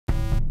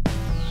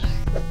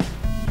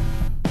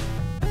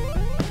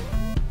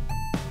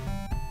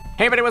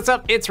Hey everybody, what's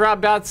up? It's Rob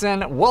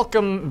Dodson.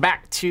 Welcome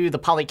back to the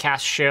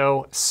Polycast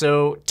show.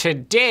 So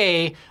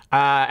today,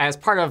 as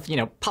part of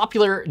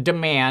popular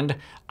demand,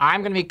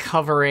 I'm going to be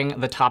covering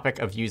the topic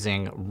of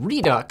using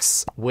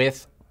Redux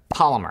with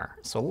Polymer.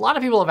 So a lot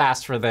of people have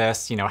asked for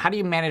this. How do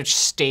you manage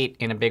state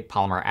in a big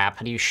Polymer app?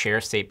 How do you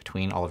share state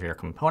between all of your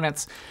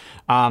components?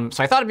 So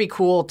I thought it'd be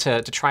cool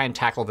to try and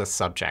tackle this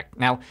subject.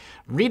 Now,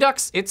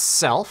 Redux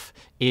itself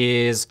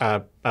is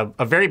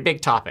a very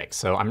big topic.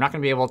 So I'm not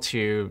going to be able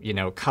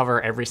to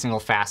cover every single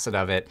facet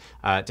of it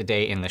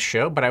today in the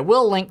show. But I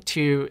will link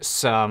to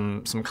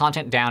some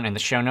content down in the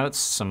show notes,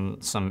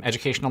 some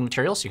educational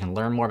materials so you can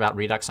learn more about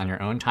Redux on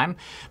your own time.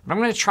 But I'm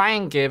going to try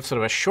and give sort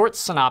of a short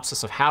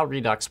synopsis of how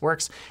Redux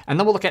works. And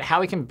then we'll look at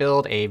how we can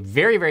build a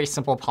very, very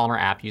simple Polymer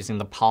app using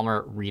the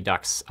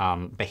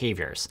polymer-redux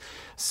behaviors.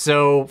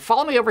 So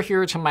follow me over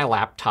here to my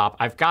laptop.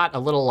 I've got a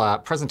little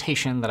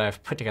presentation that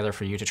I've put together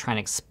for you to try and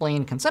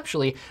explain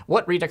conceptually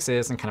what Redux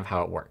is and kind of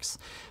how it works.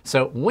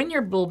 So when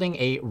you're building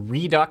a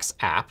Redux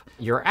app,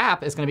 your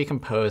app is going to be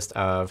composed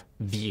of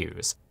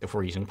views. If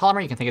we're using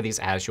Polymer, you can think of these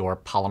as your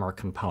Polymer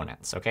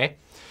components, OK?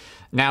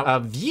 Now, a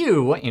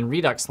view in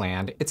Redux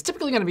land, it's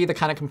typically going to be the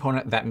kind of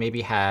component that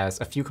maybe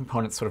has a few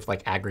components sort of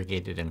like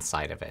aggregated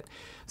inside of it.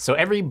 So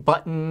every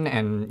button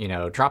and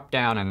drop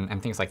down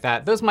and things like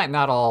that, those might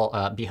not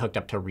all be hooked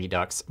up to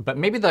Redux. But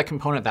maybe the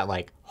component that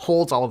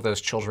holds all of those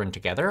children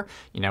together,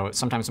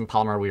 sometimes in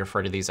Polymer we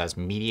refer to these as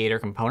mediator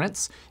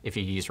components. If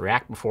you used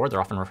React before,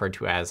 they're often referred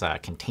to as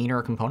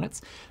container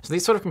components. So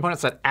these sort of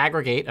components that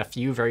aggregate a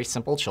few very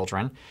simple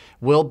children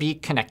will be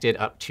connected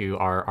up to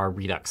our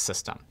Redux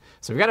system.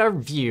 So we've got our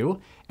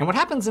view. And what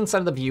happens inside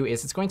of the view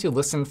is it's going to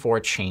listen for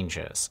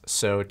changes.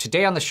 So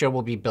today on the show,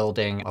 we'll be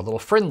building a little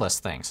friend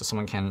list thing. So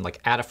someone can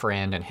add a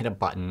friend and hit a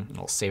button, and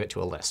it'll save it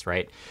to a list,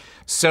 right?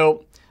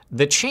 So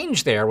the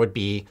change there would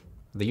be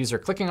the user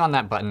clicking on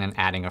that button and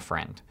adding a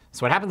friend.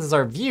 So what happens is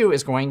our view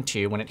is going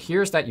to, when it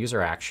hears that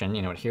user action,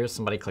 it hears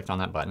somebody clicked on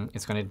that button,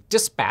 it's going to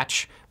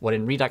dispatch what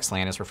in Redux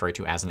land is referred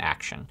to as an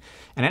action.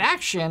 And an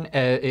action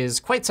is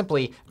quite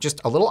simply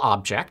just a little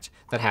object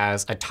that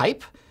has a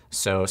type,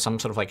 so some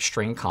sort of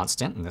string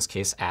constant, in this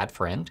case, add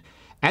friend,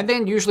 and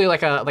then usually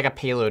like a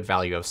payload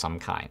value of some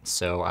kind.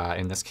 So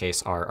in this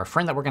case, our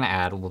friend that we're going to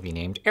add will be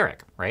named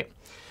Eric, right?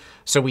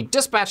 So we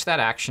dispatch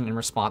that action in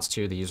response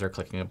to the user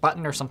clicking a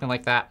button or something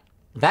like that.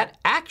 That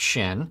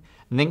action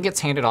then gets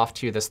handed off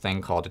to this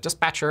thing called a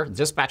dispatcher. The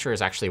dispatcher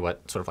is actually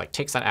what sort of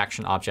takes that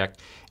action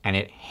object and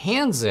it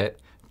hands it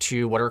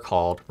to what are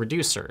called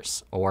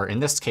reducers. Or in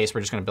this case,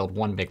 we're just going to build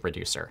one big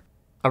reducer.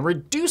 A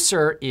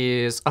reducer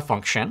is a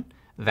function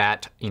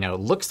that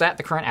looks at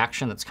the current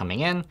action that's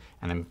coming in,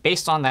 and then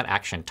based on that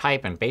action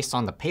type and based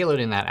on the payload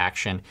in that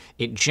action,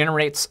 it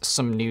generates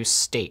some new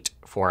state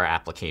for our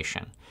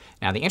application.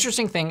 Now, the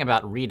interesting thing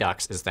about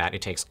Redux is that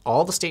it takes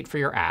all the state for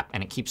your app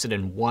and it keeps it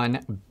in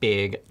one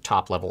big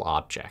top-level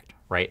object,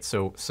 right?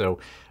 So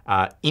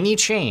any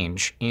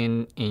change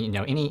in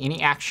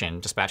any action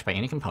dispatched by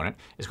any component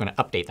is going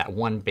to update that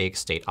one big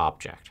state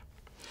object.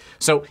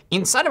 So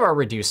inside of our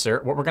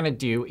reducer, what we're going to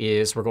do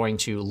is we're going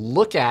to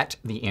look at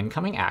the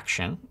incoming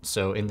action.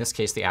 So in this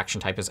case, the action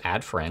type is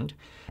add friend.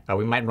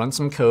 We might run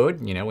some code.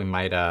 We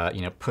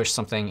might push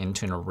something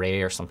into an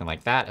array or something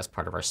like that as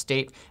part of our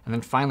state. And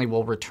then finally,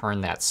 we'll return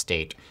that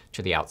state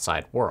to the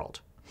outside world.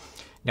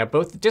 Now,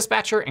 both the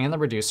dispatcher and the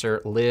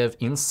reducer live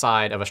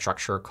inside of a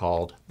structure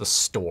called the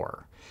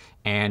store.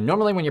 And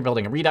normally when you're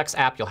building a Redux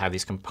app, you'll have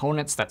these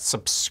components that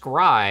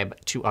subscribe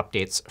to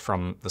updates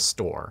from the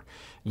store.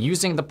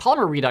 Using the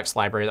polymer-redux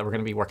library that we're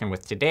going to be working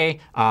with today,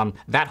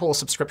 that whole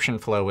subscription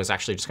flow is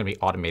actually just going to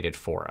be automated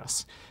for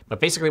us. But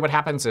basically what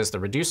happens is the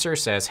reducer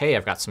says, hey,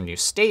 I've got some new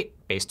state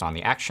based on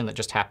the action that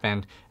just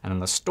happened. And then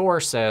the store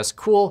says,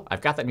 cool,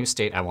 I've got that new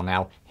state. I will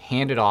now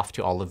hand it off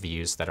to all the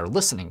views that are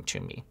listening to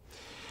me.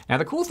 Now,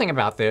 the cool thing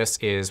about this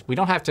is we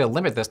don't have to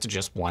limit this to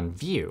just one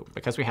view.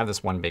 Because we have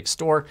this one big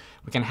store,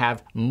 we can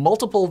have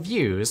multiple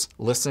views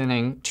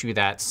listening to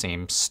that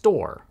same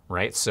store,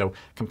 right? So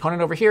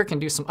component over here can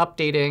do some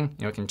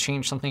updating. It can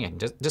change something and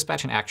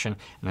dispatch an action.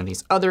 And then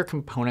these other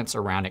components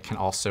around it can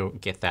also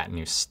get that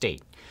new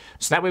state.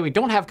 So that way we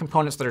don't have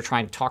components that are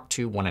trying to talk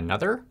to one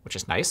another, which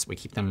is nice. We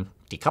keep them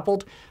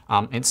decoupled.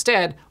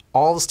 Instead,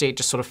 all the state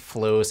just sort of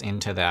flows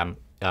into them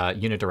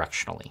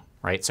unidirectionally.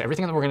 Right? So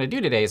everything that we're going to do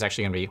today is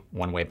actually going to be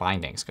one-way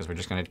bindings, because we're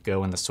just going to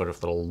go in this sort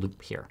of little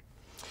loop here.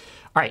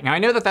 All right, now I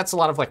know that that's a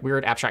lot of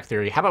weird abstract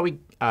theory. How about we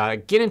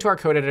get into our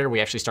code editor,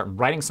 we actually start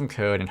writing some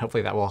code, and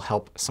hopefully that will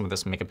help some of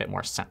this make a bit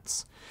more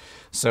sense.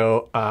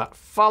 So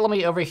follow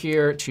me over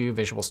here to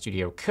Visual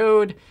Studio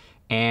Code.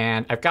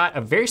 And I've got a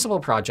very simple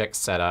project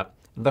set up.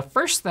 The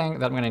first thing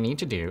that I'm going to need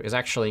to do is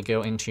actually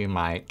go into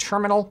my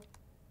terminal.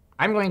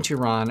 I'm going to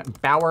run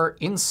bower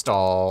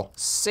install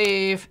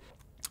save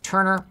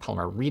Turner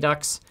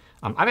polymer-redux.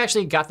 I've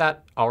actually got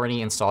that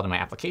already installed in my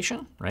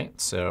application, right?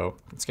 So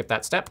let's skip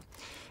that step.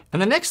 And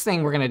the next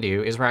thing we're going to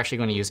do is we're actually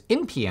going to use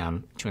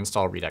npm to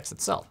install Redux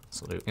itself.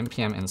 So we'll do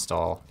npm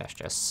install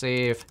 -just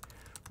save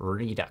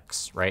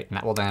Redux, right? And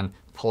that will then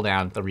pull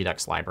down the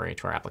Redux library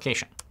to our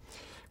application.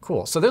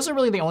 Cool. So those are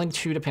really the only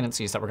two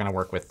dependencies that we're going to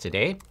work with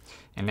today.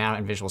 And now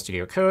in Visual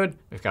Studio Code,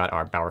 we've got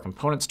our Bower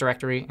Components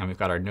directory, and we've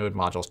got our Node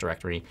Modules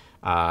directory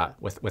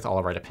with all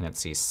of our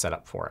dependencies set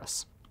up for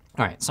us.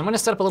 All right, so I'm going to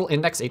set up a little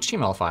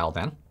index.html file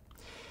then.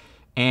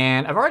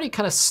 And I've already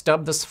kind of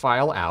stubbed this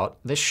file out.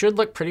 This should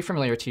look pretty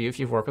familiar to you if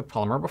you've worked with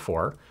Polymer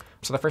before.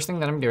 So the first thing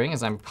that I'm doing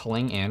is I'm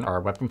pulling in our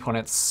web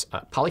components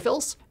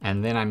polyfills,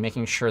 and then I'm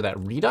making sure that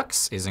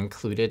Redux is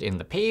included in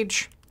the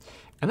page.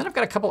 And then I've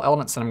got a couple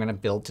elements that I'm going to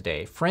build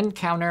today: friend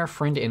counter,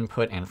 friend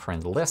input, and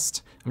friend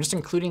list. I'm just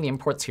including the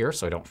imports here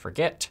so I don't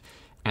forget.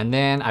 And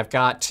then I've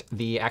got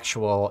the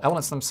actual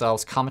elements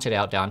themselves commented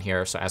out down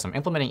here. So as I'm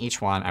implementing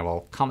each one, I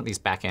will comment these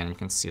back in and you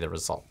can see the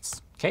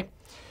results. OK?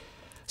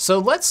 So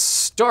let's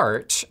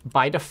start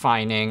by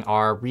defining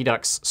our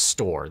Redux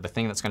store, the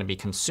thing that's going to be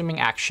consuming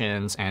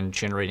actions and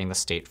generating the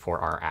state for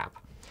our app.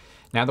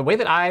 Now, the way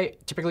that I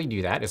typically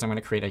do that is I'm going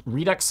to create a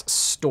Redux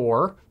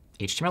store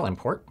HTML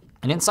import.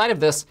 And inside of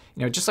this,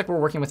 just like we're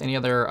working with any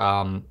other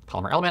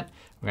Polymer element,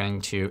 we're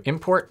going to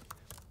import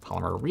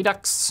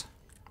polymer-redux.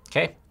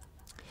 OK?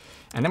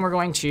 And then we're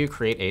going to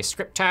create a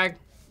script tag.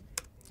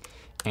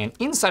 And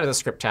inside of the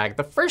script tag,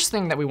 the first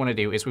thing that we want to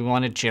do is we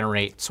want to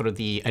generate sort of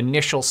the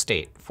initial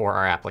state for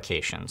our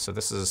application. So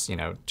this is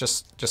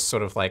just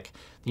sort of like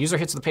the user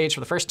hits the page for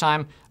the first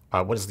time.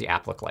 What does the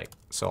app look like?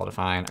 So I'll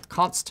define a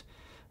const.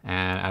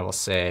 And I will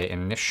say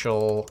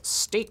initial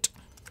state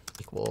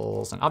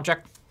equals an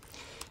object.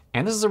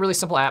 And this is a really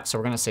simple app. So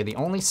we're going to say the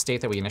only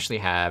state that we initially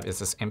have is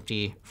this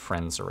empty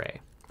friends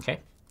array. OK?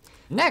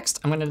 Next,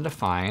 I'm going to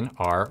define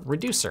our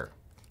reducer.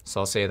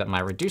 So I'll say that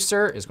my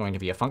reducer is going to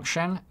be a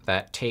function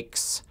that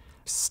takes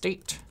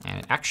state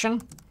and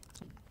action.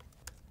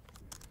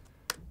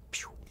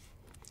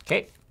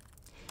 OK.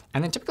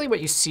 And then typically what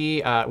you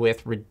see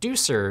with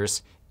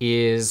reducers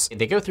is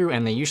they go through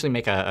and they usually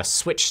make a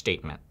switch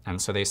statement.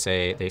 And so they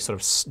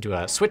sort of do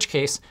a switch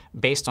case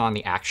based on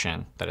the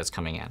action that is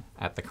coming in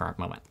at the current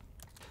moment.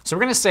 So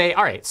we're going to say,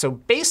 all right, so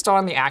based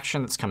on the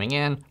action that's coming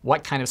in,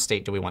 what kind of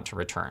state do we want to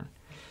return?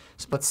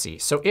 So let's see.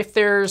 So if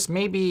there's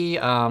maybe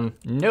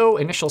no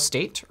initial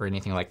state or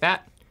anything like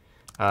that,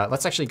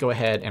 let's actually go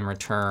ahead and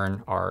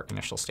return our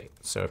initial state.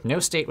 So if no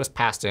state was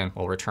passed in,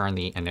 we'll return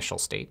the initial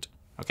state.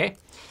 OK?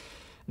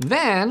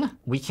 Then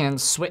we can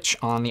switch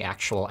on the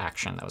actual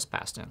action that was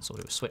passed in. So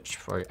we'll do a switch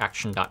for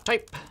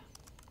action.type.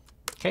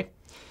 OK?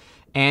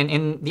 And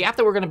in the app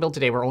that we're going to build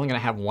today, we're only going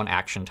to have one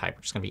action type,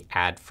 which is going to be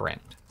add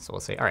friend. So we'll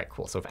say, all right,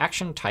 cool. So if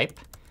action type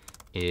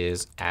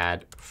is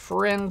add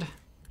friend,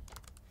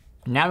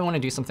 now we want to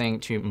do something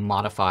to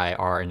modify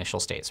our initial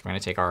state. So we're going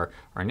to take our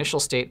initial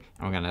state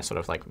and we're going to sort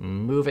of like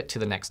move it to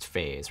the next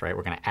phase, right?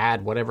 We're going to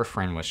add whatever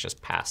friend was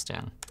just passed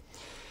in.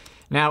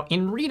 Now,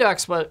 in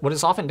Redux, what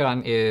is often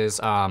done is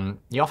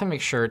you often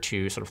make sure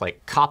to sort of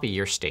like copy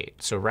your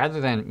state. So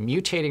rather than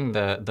mutating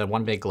the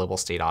one big global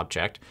state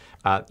object,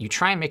 you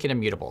try and make it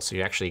immutable. So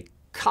you actually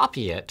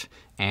copy it.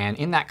 And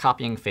in that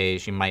copying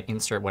phase, you might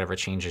insert whatever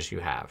changes you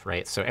have,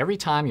 right? So every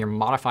time you're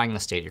modifying the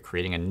state, you're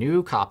creating a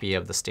new copy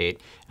of the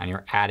state, and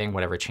you're adding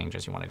whatever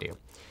changes you want to do.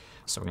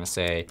 So we're going to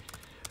say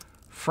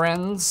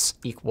friends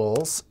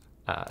equals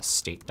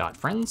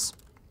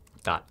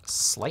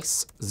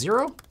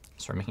state.friends.slice0.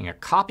 So we're making a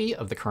copy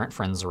of the current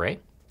friends array.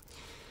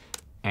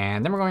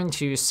 And then we're going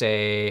to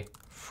say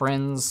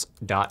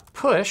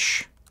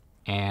friends.push.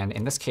 And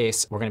in this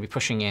case, we're going to be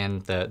pushing in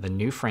the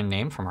new friend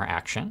name from our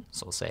action.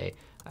 So we'll say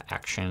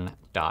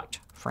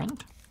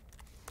action.friend.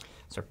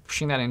 So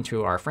pushing that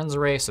into our friends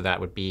array. So that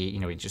would be,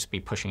 we'd just be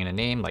pushing in a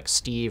name like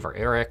Steve or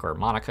Eric or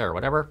Monica or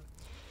whatever.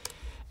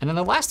 And then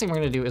the last thing we're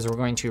going to do is we're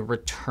going to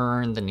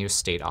return the new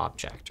state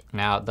object.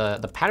 Now,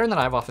 the pattern that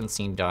I've often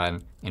seen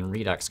done in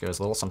Redux goes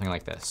a little something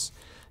like this.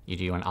 You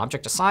do an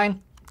object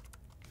assign.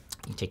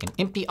 You take an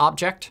empty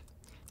object.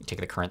 You take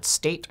the current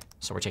state.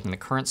 So we're taking the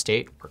current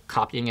state. We're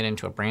copying it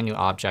into a brand new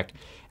object.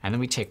 And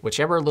then we take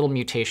whichever little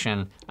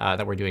mutation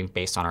that we're doing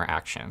based on our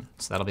action.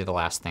 So that'll be the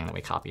last thing that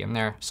we copy in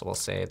there. So we'll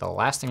say the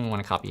last thing we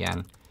want to copy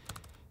in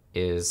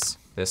is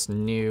this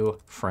new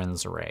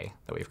friends array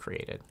that we've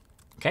created.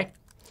 OK?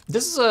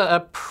 This is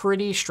a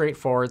pretty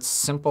straightforward,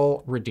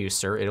 simple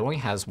reducer. It only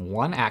has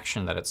one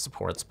action that it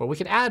supports. But we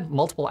could add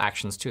multiple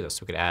actions to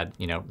this. We could add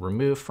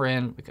remove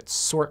friend. We could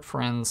sort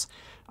friends.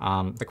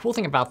 The cool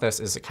thing about this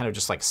is it kind of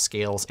just like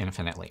scales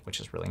infinitely, which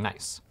is really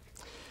nice.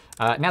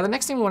 Now, the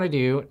next thing we want to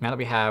do, now that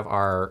we have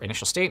our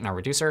initial state and our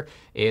reducer,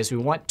 is we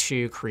want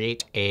to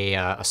create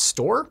a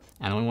store.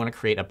 And we want to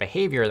create a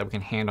behavior that we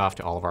can hand off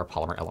to all of our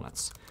Polymer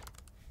elements.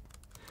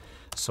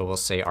 So we'll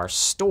say our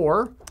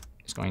store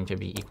is going to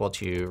be equal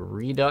to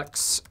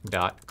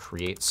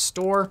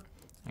redux.createStore.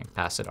 And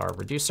pass it our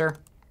reducer.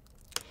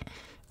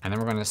 And then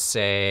we're going to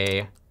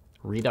say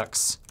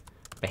Redux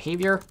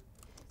behavior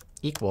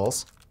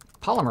equals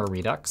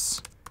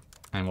polymer-redux.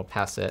 And we'll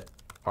pass it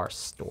our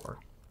store.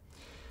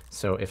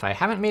 So if I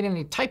haven't made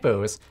any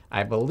typos,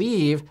 I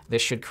believe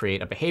this should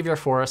create a behavior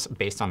for us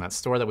based on that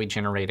store that we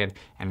generated.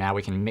 And now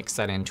we can mix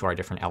that into our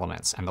different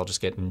elements. And they'll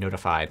just get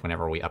notified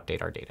whenever we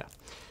update our data.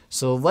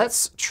 So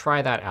let's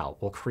try that out.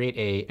 We'll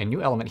create a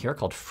new element here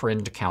called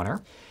friend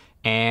counter.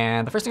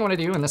 And the first thing I want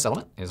to do in this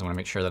element is I want to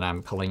make sure that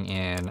I'm pulling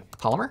in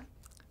Polymer.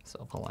 So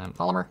I'll pull in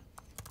Polymer.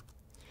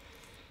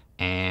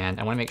 And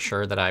I want to make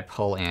sure that I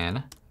pull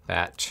in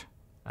that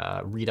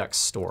Redux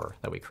store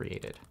that we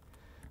created.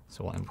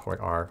 So we'll import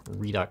our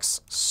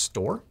Redux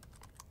store.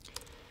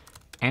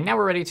 And now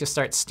we're ready to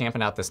start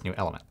stamping out this new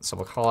element. So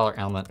we'll call our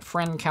element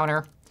friend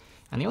counter.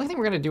 And the only thing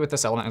we're going to do with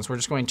this element is we're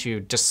just going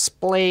to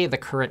display the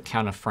current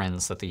count of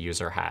friends that the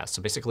user has.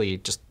 So basically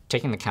just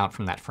taking the count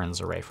from that friends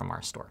array from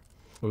our store.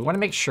 We want to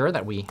make sure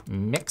that we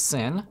mix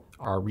in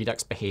our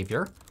Redux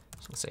behavior.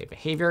 So we'll say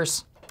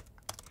behaviors,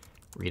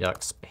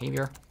 Redux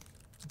behavior,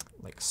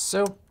 like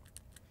so.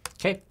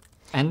 OK.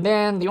 And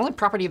then the only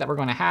property that we're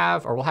going to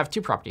have, or we'll have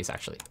two properties,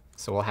 actually.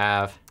 So we'll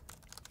have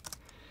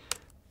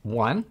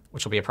one,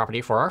 which will be a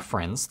property for our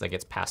friends that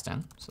gets passed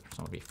in. So this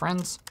one will be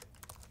friends.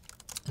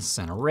 This is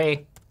an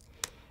array.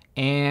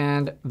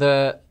 And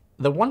the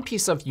one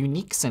piece of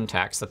unique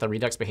syntax that the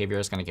Redux behavior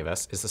is going to give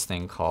us is this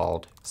thing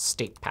called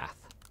state path.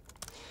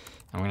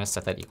 And we're going to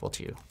set that equal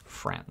to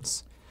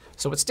friends.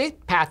 So what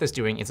state path is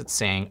doing is it's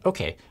saying,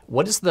 OK,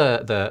 what is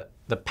the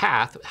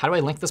path? How do I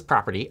link this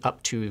property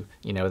up to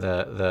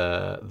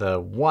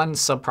the one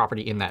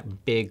subproperty in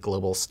that big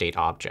global state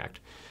object?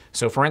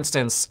 So for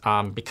instance,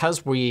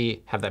 because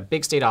we have that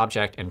big state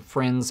object and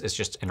friends is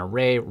just an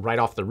array right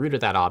off the root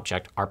of that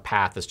object, our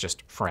path is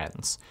just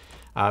friends.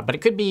 But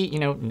it could be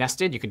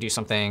nested. You could do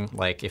something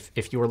like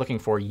if you were looking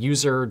for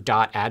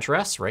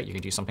user.address, right? You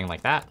could do something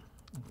like that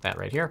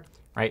right here,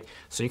 right?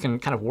 So you can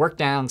kind of work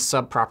down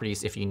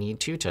sub-properties if you need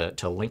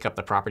to link up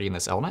the property in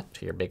this element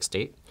to your big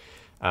state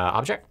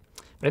object.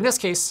 But in this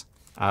case,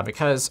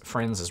 because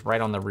friends is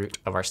right on the root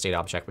of our state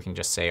object, we can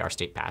just say our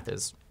state path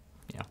is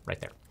right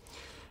there.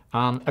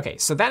 OK,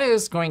 so that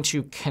is going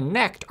to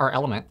connect our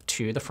element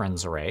to the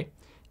friends array.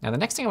 Now, the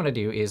next thing I want to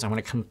do is I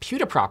want to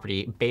compute a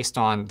property based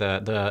on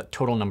the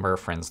total number of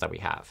friends that we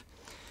have.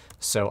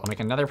 So I'll make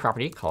another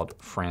property called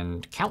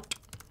friend count.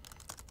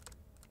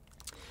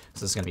 So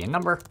this is going to be a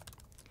number.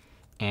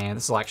 And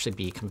this will actually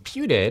be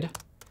computed.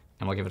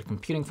 And we'll give it a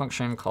computing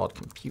function called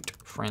compute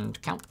friend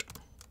count.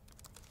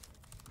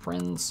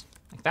 Friends,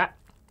 like that.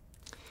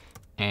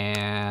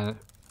 And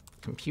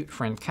compute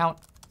friend count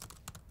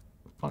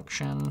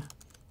function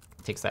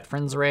takes that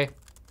friends array.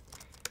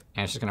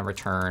 And it's just going to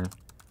return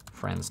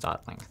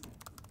friends.length.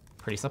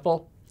 Pretty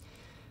simple.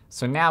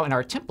 So now in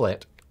our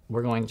template,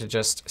 we're going to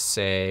just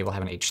say, we'll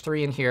have an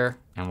h3 in here,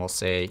 and we'll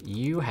say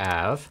you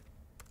have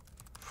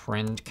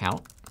friend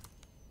count,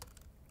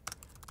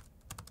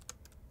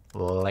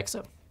 like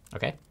so.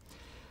 OK.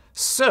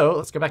 So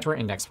let's go back to our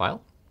index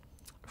file.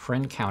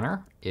 Friend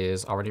counter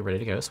is already ready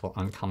to go, so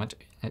we'll uncomment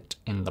it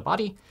in the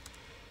body.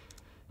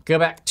 Go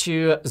back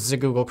to the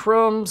Google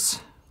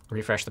Chromes,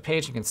 refresh the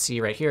page. You can see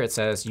right here it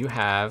says you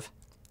have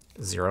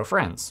 0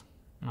 friends.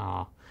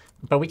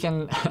 But we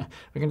can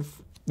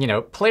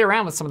play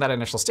around with some of that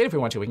initial state if we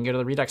want to. We can go to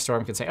the Redux store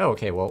and we can say, oh,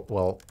 OK,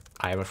 well,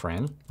 I have a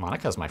friend.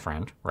 Monica's my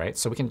friend, right?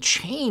 So we can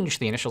change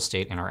the initial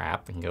state in our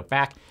app. We can go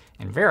back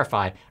and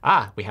verify,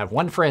 we have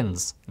 1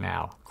 friends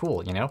now.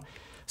 Cool,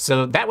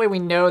 So that way we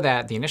know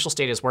that the initial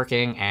state is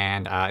working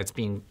and it's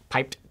being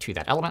piped to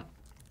that element.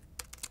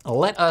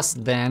 Let us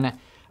then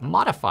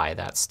modify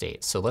that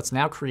state. So let's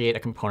now create a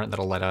component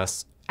that'll let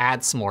us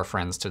add some more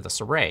friends to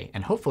this array.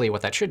 And hopefully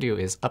what that should do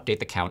is update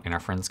the count in our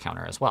friends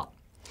counter as well.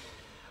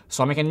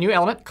 So I'll make a new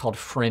element called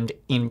friend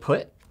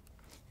input.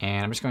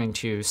 And I'm just going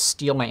to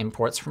steal my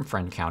imports from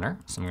friend counter.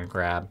 So I'm going to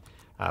grab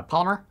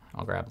Polymer.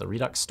 I'll grab the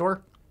Redux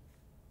store.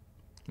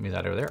 Move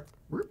that over there.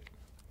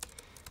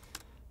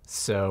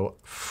 So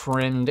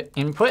friend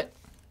input.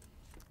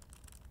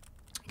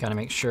 Got to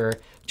make sure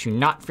to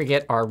not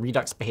forget our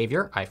Redux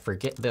behavior. I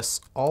forget this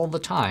all the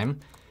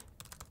time.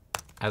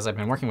 As I've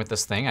been working with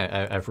this thing,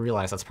 I've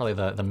realized that's probably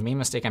the main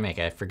mistake I make.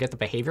 I forget the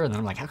behavior, and then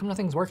I'm like, how come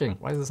nothing's working?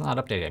 Why is this not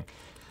updating?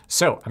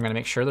 So I'm going to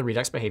make sure the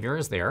Redux behavior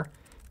is there.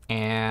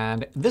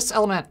 And this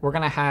element, we're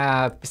going to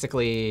have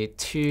basically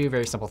 2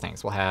 very simple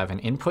things. We'll have an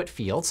input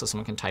field, so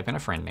someone can type in a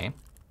friend name.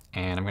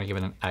 And I'm going to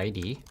give it an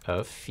ID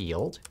of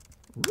field.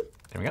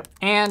 There we go.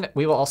 And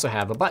we will also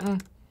have a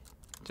button.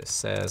 Just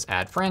says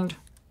add friend.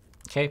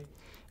 OK.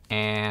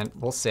 And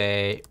we'll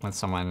say when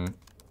someone,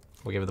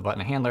 we'll give the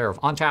button a handler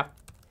of onTap.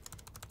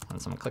 When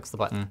someone clicks the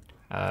button,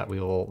 we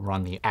will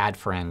run the add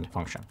friend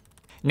function.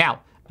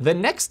 Now, the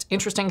next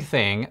interesting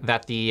thing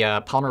that the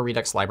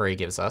polymer-redux library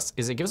gives us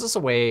is it gives us a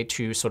way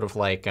to sort of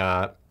like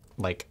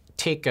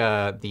take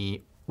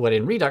what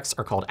in Redux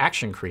are called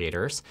action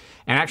creators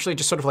and actually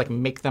just sort of like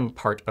make them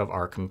part of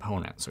our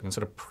component. So we can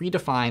sort of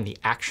predefine the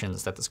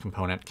actions that this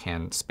component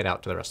can spit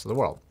out to the rest of the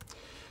world.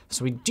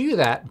 So we do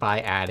that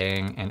by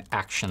adding an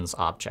actions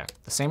object.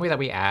 The same way that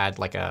we add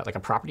like a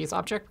properties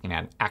object, we can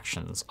add an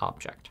actions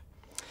object.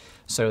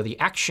 So the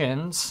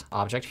actions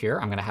object here,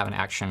 I'm going to have an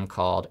action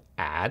called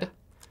add.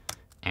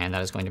 And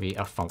that is going to be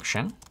a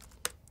function.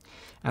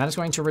 And that is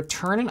going to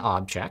return an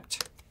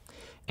object.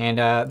 And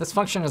this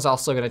function is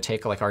also going to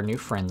take like our new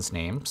friend's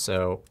name.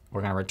 So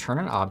we're going to return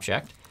an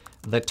object.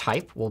 The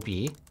type will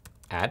be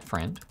add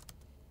friend.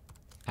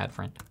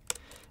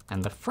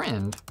 And the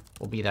friend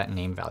will be that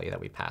name value that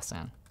we pass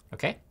in.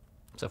 OK?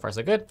 So far,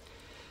 so good.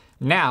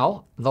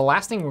 Now, the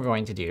last thing we're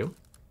going to do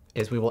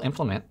is we will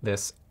implement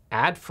this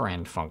add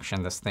friend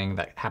function, this thing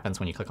that happens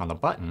when you click on the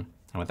button.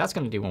 And what that's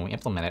going to do when we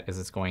implement it is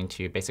it's going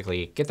to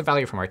basically get the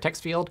value from our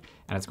text field,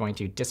 and it's going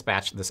to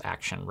dispatch this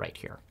action right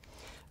here.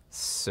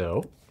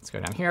 So let's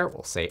go down here.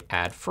 We'll say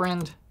add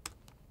friend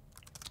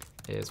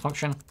is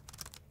function.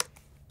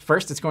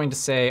 First, it's going to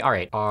say, all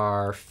right,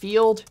 our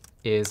field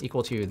is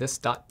equal to this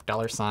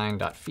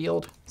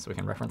 $.field, so we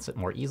can reference it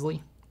more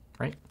easily,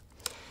 right?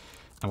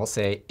 And we'll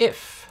say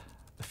if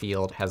the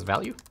field has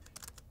value.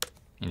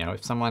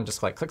 If someone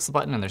just clicks the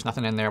button and there's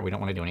nothing in there, we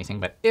don't want to do anything.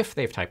 But if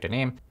they've typed a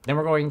name, then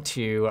we're going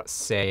to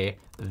say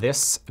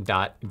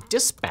this.dispatch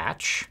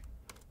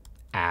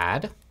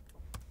add,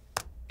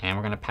 and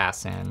we're going to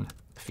pass in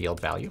the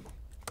field value,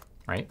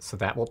 right? So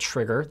that will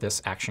trigger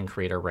this action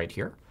creator right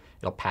here.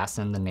 It'll pass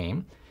in the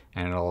name,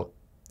 and it'll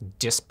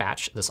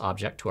dispatch this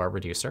object to our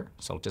reducer.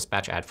 So it'll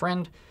dispatch add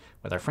friend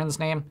with our friend's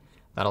name.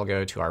 That'll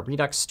go to our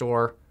Redux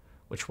store,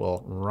 which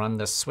will run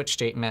this switch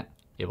statement.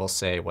 It will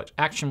say what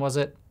action was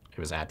it. It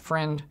was add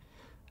friend.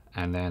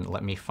 And then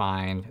let me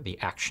find the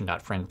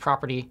action.friend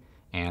property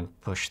and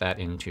push that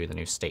into the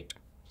new state.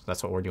 So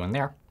that's what we're doing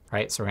there.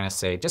 Right? So we're going to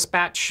say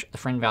dispatch the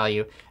friend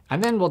value.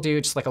 And then we'll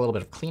do just like a little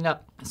bit of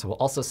cleanup. So we'll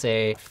also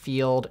say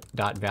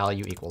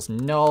field.value equals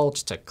null,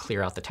 just to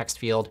clear out the text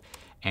field.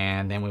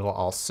 And then we will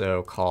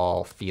also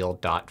call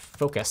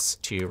field.focus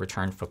to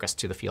return focus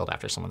to the field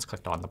after someone's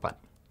clicked on the button.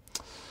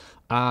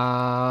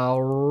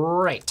 All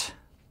right.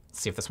 Let's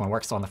see if this one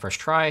works on the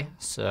first try.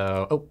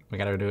 So, we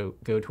got to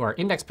go to our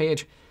index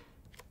page,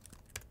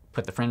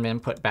 put the friend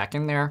input back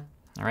in there.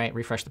 All right,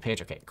 refresh the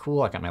page. OK,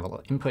 cool. I got my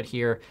little input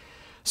here.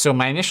 So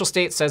my initial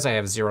state says I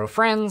have 0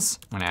 friends.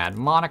 I'm going to add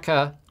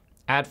Monica,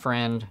 add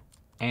friend,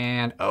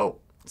 and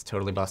it's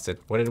totally busted.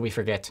 What did we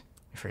forget?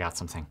 We forgot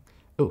something.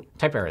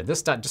 Type error.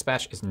 This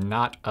 .dispatch is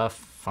not a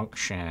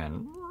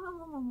function.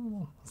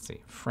 Let's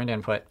see. Friend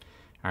input.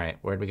 All right,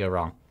 where did we go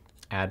wrong?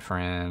 Add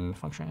friend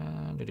function.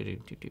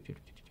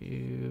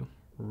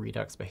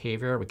 Redux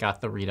behavior. We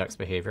got the Redux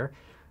behavior.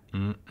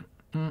 All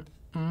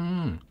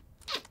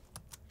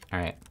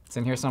right, it's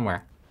in here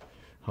somewhere.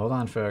 Hold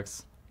on,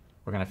 folks.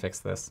 We're going to fix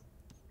this.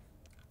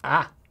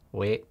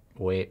 Wait.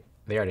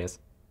 There it is.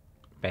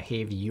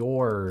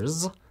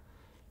 Behaviors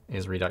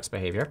is Redux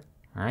behavior.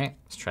 All right,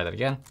 let's try that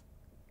again.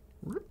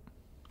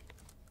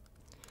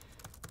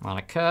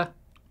 Monica,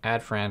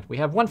 add friend. We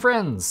have 1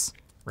 friends,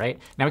 right?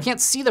 Now, we can't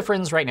see the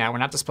friends right now. We're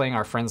not displaying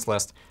our friends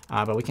list,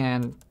 but we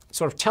can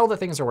sort of tell that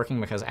things are working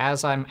because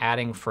as I'm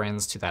adding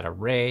friends to that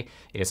array,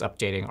 it is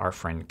updating our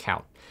friend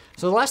count.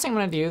 So the last thing I'm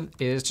going to do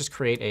is just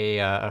create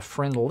a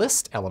friend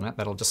list element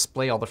that'll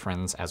display all the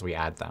friends as we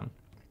add them.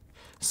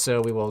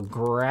 So we will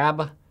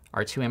grab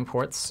our 2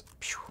 imports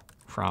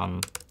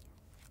from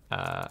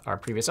our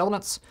previous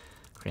elements,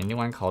 create a new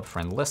one called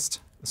friend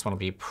list. This one will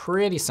be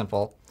pretty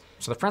simple.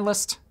 So the friend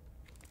list,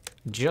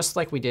 just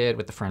like we did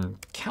with the friend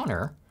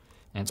counter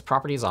and its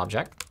properties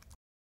object,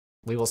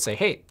 we will say,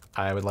 hey,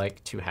 I would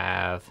like to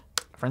have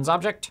a friends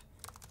object.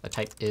 The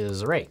type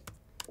is array.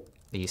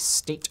 The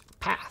state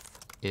path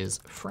is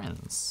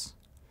friends.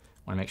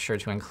 I want to make sure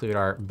to include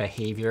our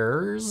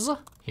behaviors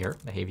here,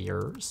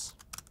 behaviors,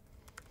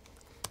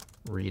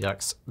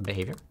 Redux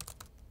behavior.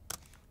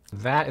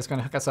 That is going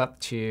to hook us up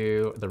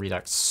to the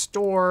Redux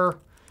store.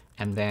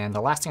 And then the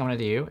last thing I'm going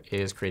to do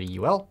is create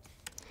a UL.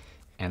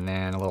 And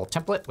then a little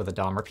template with a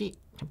DOM repeat.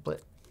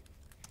 Template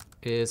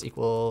is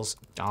equals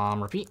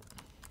DOM repeat.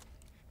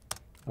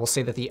 We'll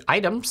say that the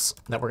items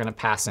that we're going to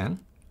pass in,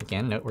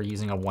 again, note we're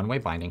using a one-way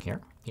binding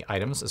here. The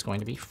items is going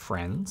to be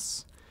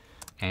friends.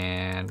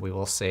 And we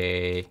will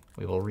say,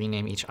 we will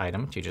rename each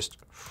item to just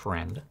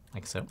friend,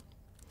 like so.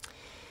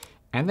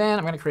 And then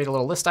I'm going to create a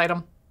little list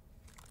item,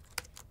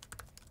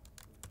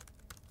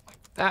 like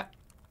that.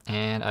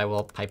 And I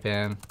will pipe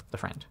in the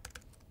friend.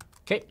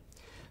 OK,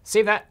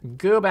 save that,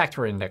 go back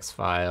to our index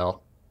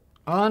file,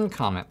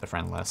 uncomment the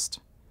friend list.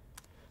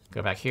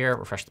 Go back here,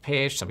 refresh the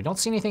page. So we don't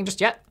see anything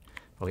just yet.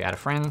 But we add a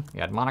friend, we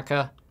add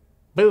Monica.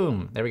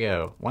 Boom, there we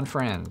go. 1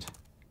 friend,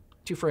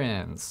 2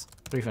 friends,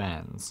 3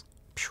 friends.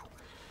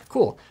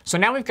 Cool. So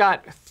now we've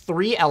got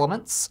 3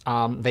 elements.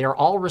 They are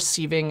all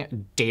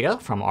receiving data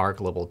from our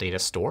global data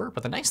store.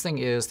 But the nice thing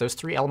is those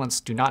 3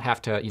 elements do not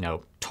have to,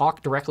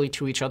 talk directly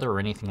to each other or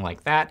anything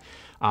like that.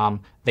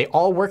 They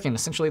all work in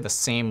essentially the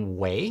same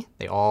way.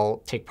 They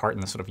all take part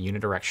in the sort of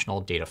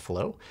unidirectional data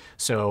flow.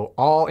 So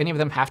all any of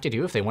them have to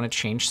do if they want to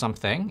change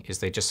something is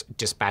they just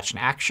dispatch an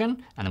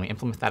action, and then we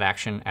implement that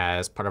action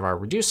as part of our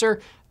reducer.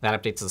 That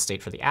updates the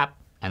state for the app,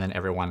 and then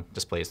everyone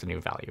displays the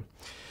new value.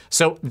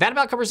 So that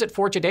about covers it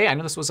for today. I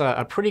know this was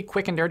a pretty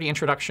quick and dirty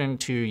introduction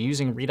to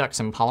using Redux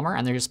and Polymer,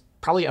 and there's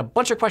probably a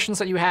bunch of questions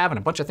that you have and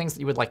a bunch of things that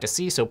you would like to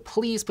see. So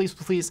please, please,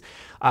 please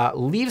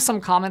leave some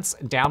comments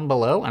down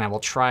below, and I will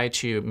try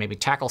to maybe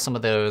tackle some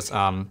of those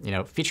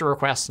feature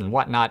requests and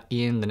whatnot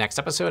in the next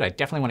episode. I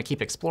definitely want to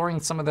keep exploring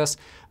some of this,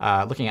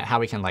 looking at how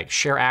we can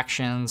share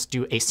actions,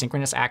 do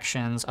asynchronous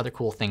actions, other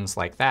cool things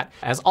like that.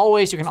 As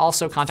always, you can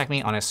also contact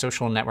me on a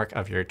social network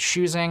of your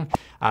choosing.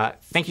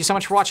 Thank you so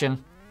much for watching,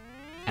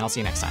 and I'll see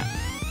you next time.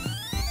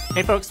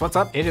 Hey folks, what's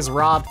up? It is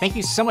Rob. Thank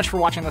you so much for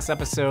watching this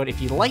episode.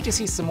 If you'd like to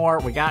see some more,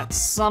 we got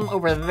some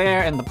over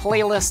there in the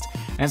playlist.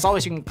 And as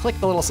always, you can click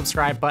the little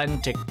subscribe button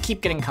to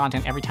keep getting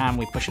content every time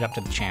we push it up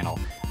to the channel.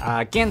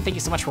 Again, thank you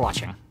so much for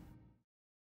watching.